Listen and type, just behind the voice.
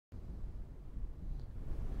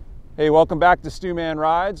Hey, welcome back to Stewman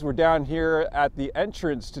Rides. We're down here at the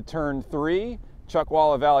entrance to Turn 3,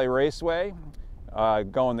 Chuckwalla Valley Raceway,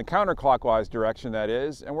 going the counterclockwise direction, that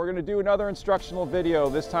is. And we're going to do another instructional video.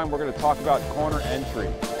 This time we're going to talk about corner entry.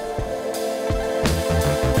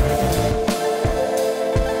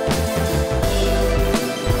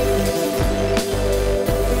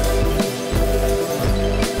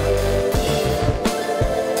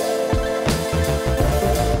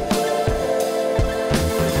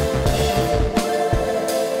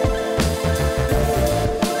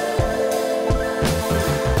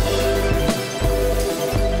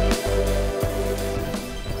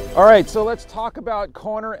 All right, so let's talk about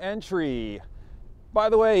corner entry. By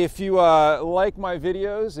the way, if you like my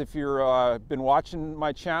videos, if you've been watching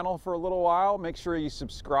my channel for a little while, make sure you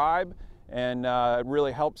subscribe, and it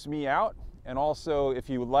really helps me out. And also, if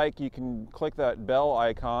you would like, you can click that bell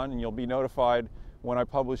icon and you'll be notified when I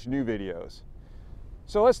publish new videos.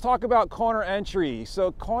 So let's talk about corner entry.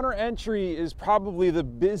 So corner entry is probably the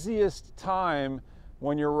busiest time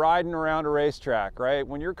when you're riding around a racetrack, right?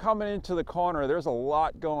 When you're coming into the corner, there's a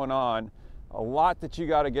lot going on, a lot that you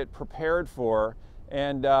got to get prepared for,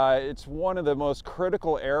 and it's one of the most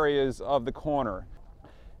critical areas of the corner.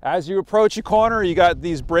 As you approach a corner, you got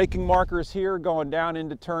these braking markers here going down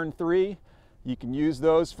into Turn 3. You can use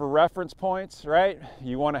those for reference points, right?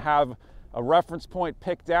 You want to have a reference point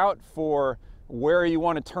picked out for where you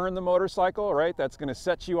want to turn the motorcycle, right? That's going to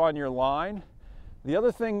set you on your line. The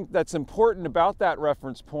other thing that's important about that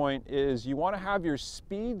reference point is you want to have your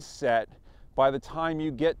speed set by the time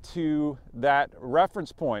you get to that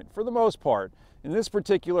reference point, for the most part. In this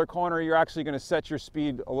particular corner, you're actually going to set your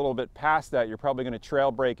speed a little bit past that. You're probably going to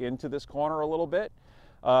trail brake into this corner a little bit.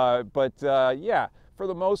 Yeah, for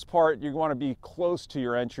the most part, you want to be close to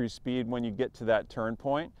your entry speed when you get to that turn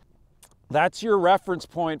point. That's your reference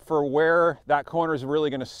point for where that corner is really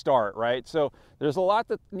going to start, right? So there's a lot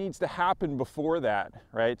that needs to happen before that,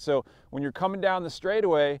 right? So when you're coming down the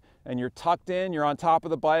straightaway and you're tucked in, you're on top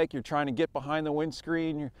of the bike, you're trying to get behind the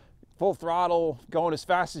windscreen, you're full throttle, going as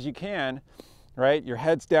fast as you can, right? Your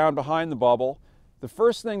head's down behind the bubble. The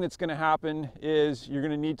first thing that's going to happen is you're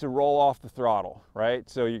going to need to roll off the throttle, right?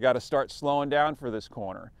 So you got to start slowing down for this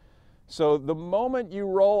corner. So the moment you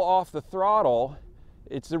roll off the throttle,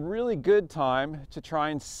 it's a really good time to try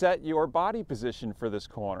and set your body position for this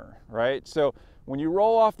corner, right? So when you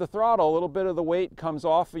roll off the throttle, a little bit of the weight comes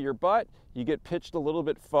off of your butt, you get pitched a little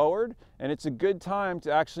bit forward, and it's a good time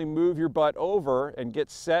to actually move your butt over and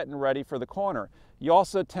get set and ready for the corner. You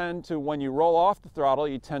also tend to, when you roll off the throttle,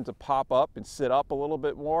 you tend to pop up and sit up a little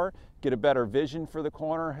bit more, get a better vision for the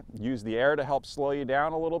corner, use the air to help slow you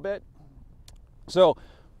down a little bit. So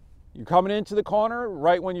you're coming into the corner,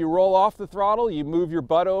 right when you roll off the throttle, you move your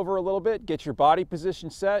butt over a little bit, get your body position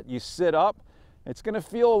set, you sit up. It's going to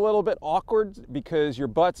feel a little bit awkward because your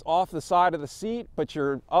butt's off the side of the seat, but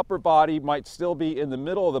your upper body might still be in the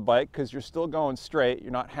middle of the bike because you're still going straight. You're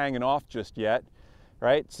not hanging off just yet,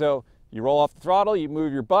 right? So you roll off the throttle, you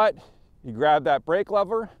move your butt, you grab that brake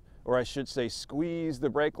lever, or I should say squeeze the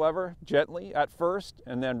brake lever gently at first,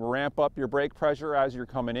 and then ramp up your brake pressure as you're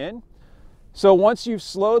coming in. So once you've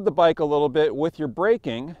slowed the bike a little bit with your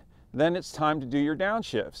braking, then it's time to do your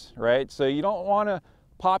downshifts, right? So you don't want to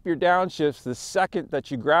pop your downshifts the second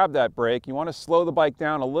that you grab that brake. You want to slow the bike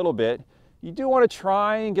down a little bit. You do want to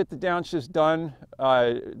try and get the downshifts done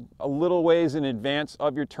a little ways in advance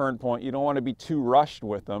of your turn point. You don't want to be too rushed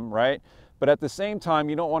with them, right? But at the same time,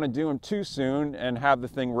 you don't want to do them too soon and have the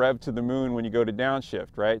thing rev to the moon when you go to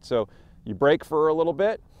downshift, right? So you brake for a little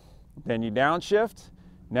bit, then you downshift.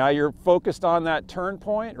 Now you're focused on that turn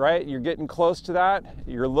point, right? You're getting close to that.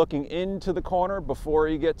 You're looking into the corner before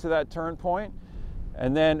you get to that turn point.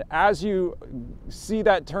 And then as you see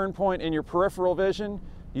that turn point in your peripheral vision,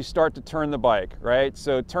 you start to turn the bike, right?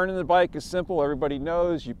 So turning the bike is simple. Everybody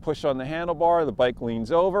knows you push on the handlebar, the bike leans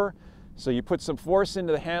over. So you put some force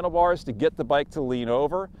into the handlebars to get the bike to lean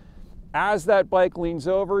over. As that bike leans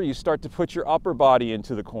over, you start to put your upper body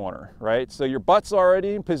into the corner, right? So your butt's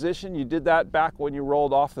already in position. You did that back when you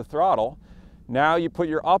rolled off the throttle. Now you put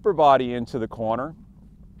your upper body into the corner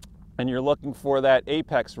and you're looking for that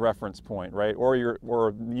apex reference point, right? Or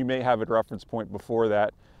you may have a reference point before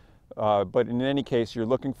that. But in any case, you're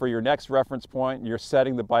looking for your next reference point and you're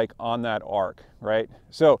setting the bike on that arc, right?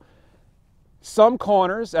 So some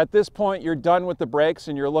corners, at this point, you're done with the brakes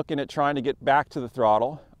and you're looking at trying to get back to the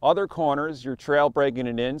throttle. Other corners, you're trail braking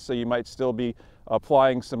it in, so you might still be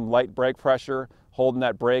applying some light brake pressure, holding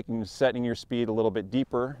that brake and setting your speed a little bit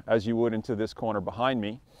deeper as you would into this corner behind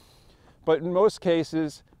me. But in most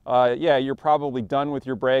cases, yeah, you're probably done with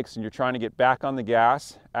your brakes and you're trying to get back on the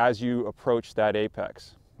gas as you approach that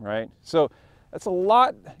apex, right? So that's a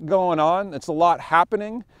lot going on. It's a lot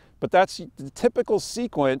happening, but that's the typical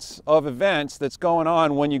sequence of events that's going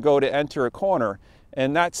on when you go to enter a corner.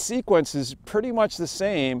 And that sequence is pretty much the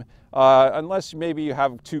same, unless maybe you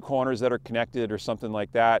have two corners that are connected or something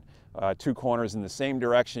like that. Two corners in the same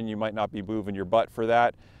direction, you might not be moving your butt for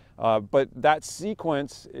that. But that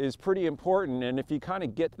sequence is pretty important, and if you kind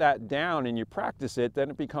of get that down and you practice it, then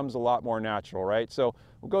it becomes a lot more natural, right? So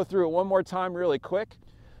we'll go through it one more time really quick.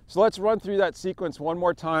 So let's run through that sequence one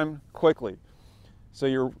more time quickly. So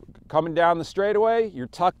you're coming down the straightaway, you're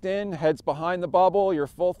tucked in, head's behind the bubble, you're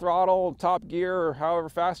full throttle, top gear, or however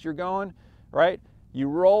fast you're going, right? You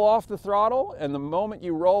roll off the throttle, and the moment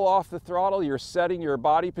you roll off the throttle, you're setting your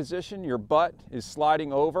body position, your butt is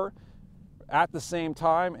sliding over at the same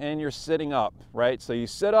time, and you're sitting up, right? So you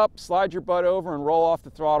sit up, slide your butt over, and roll off the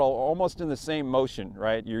throttle almost in the same motion,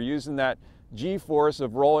 right? You're using that G-force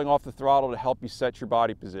of rolling off the throttle to help you set your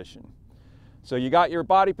body position. So you got your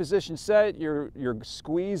body position set, you're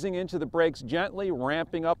squeezing into the brakes gently,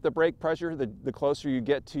 ramping up the brake pressure the closer you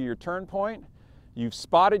get to your turn point. You've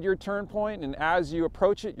spotted your turn point, and as you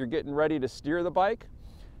approach it, you're getting ready to steer the bike.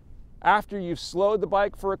 After you've slowed the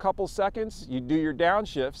bike for a couple seconds, you do your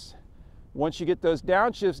downshifts. Once you get those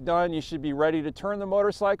downshifts done, you should be ready to turn the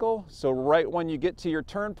motorcycle. So right when you get to your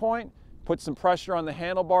turn point, put some pressure on the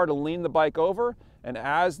handlebar to lean the bike over, and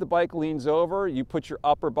as the bike leans over, you put your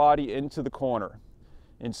upper body into the corner.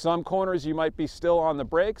 In some corners, you might be still on the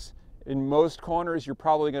brakes. In most corners, you're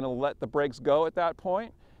probably going to let the brakes go at that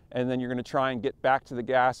point, and then you're going to try and get back to the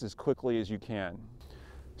gas as quickly as you can.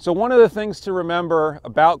 So one of the things to remember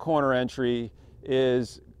about corner entry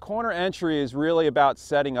is really about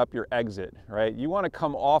setting up your exit, right? You want to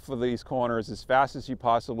come off of these corners as fast as you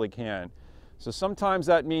possibly can. So sometimes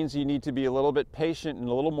that means you need to be a little bit patient and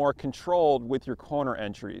a little more controlled with your corner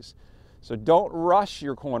entries. So don't rush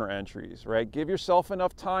your corner entries, right? Give yourself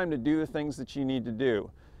enough time to do the things that you need to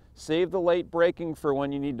do. Save the late braking for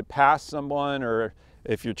when you need to pass someone, or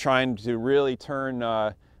if you're trying to really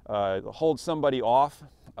hold somebody off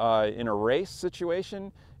in a race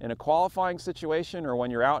situation, in a qualifying situation, or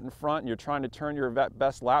when you're out in front and you're trying to turn your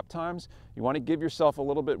best lap times. You want to give yourself a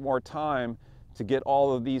little bit more time to get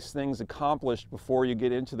all of these things accomplished before you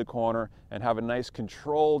get into the corner and have a nice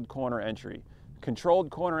controlled corner entry. Controlled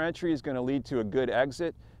corner entry is going to lead to a good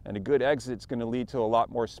exit, and a good exit is going to lead to a lot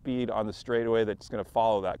more speed on the straightaway that's going to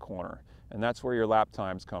follow that corner. And that's where your lap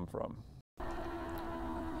times come from.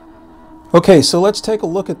 Okay, so let's take a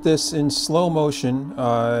look at this in slow motion.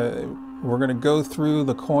 We're going to go through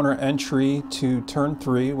the corner entry to turn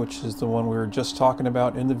 3, which is the one we were just talking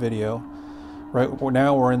about in the video. Right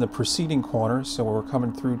now we're in the preceding corner, so we're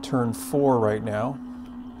coming through turn 4 right now,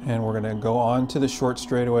 and we're going to go on to the short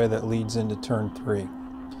straightaway that leads into turn 3.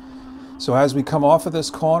 So as we come off of this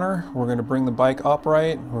corner, we're going to bring the bike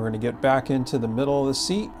upright. We're going to get back into the middle of the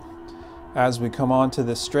seat. As we come onto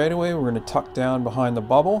this straightaway, we're going to tuck down behind the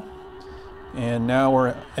bubble, and now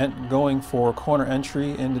we're going for corner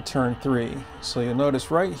entry into turn 3. So you'll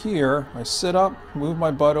notice right here, I sit up, move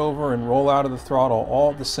my butt over, and roll out of the throttle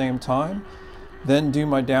all at the same time. Then do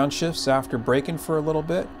my downshifts after braking for a little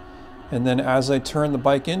bit, and then as I turn the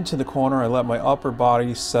bike into the corner, I let my upper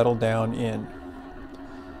body settle down in.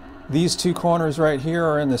 These two corners right here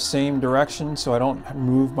are in the same direction, so I don't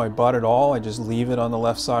move my butt at all. I just leave it on the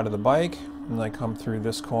left side of the bike, and I come through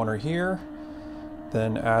this corner here.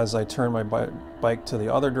 Then as I turn my bike to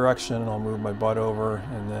the other direction, I'll move my butt over,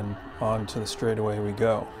 and then on to the straightaway we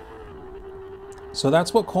go. So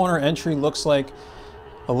that's what corner entry looks like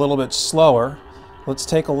a little bit slower. Let's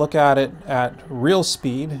take a look at it at real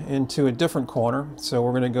speed into a different corner. So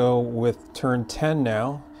we're going to go with turn 10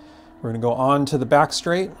 now. We're going to go on to the back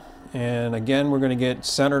straight, and again we're going to get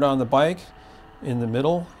centered on the bike in the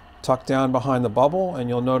middle, tuck down behind the bubble, and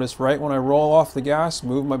you'll notice right when I roll off the gas,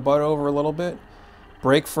 move my butt over a little bit,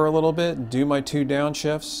 brake for a little bit, do my 2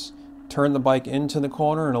 downshifts, turn the bike into the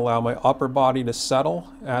corner, and allow my upper body to settle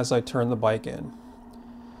as I turn the bike in.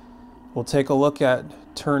 We'll take a look at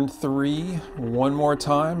turn 3 one more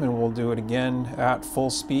time, and we'll do it again at full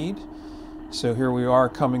speed. So here we are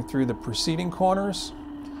coming through the preceding corners.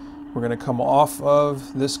 We're going to come off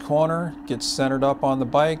of this corner, get centered up on the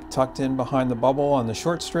bike, tucked in behind the bubble on the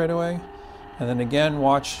short straightaway. And then again,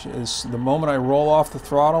 watch as the moment I roll off the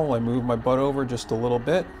throttle, I move my butt over just a little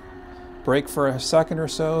bit, brake for a second or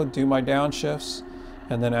so, do my downshifts,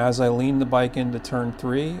 and then as I lean the bike into turn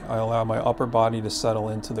 3, I allow my upper body to settle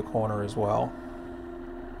into the corner as well.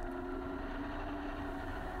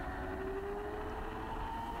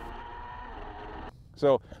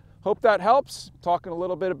 So hope that helps. Talking a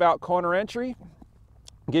little bit about corner entry,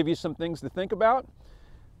 give you some things to think about.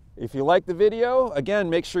 If you like the video, again,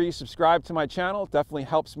 make sure you subscribe to my channel. It definitely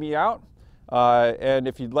helps me out. And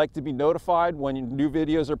if you'd like to be notified when new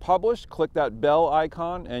videos are published, click that bell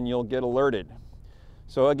icon and you'll get alerted.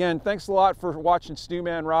 So again, thanks a lot for watching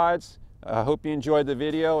Snowman Rides. I hope you enjoyed the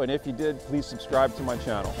video, and if you did, please subscribe to my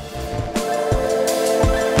channel.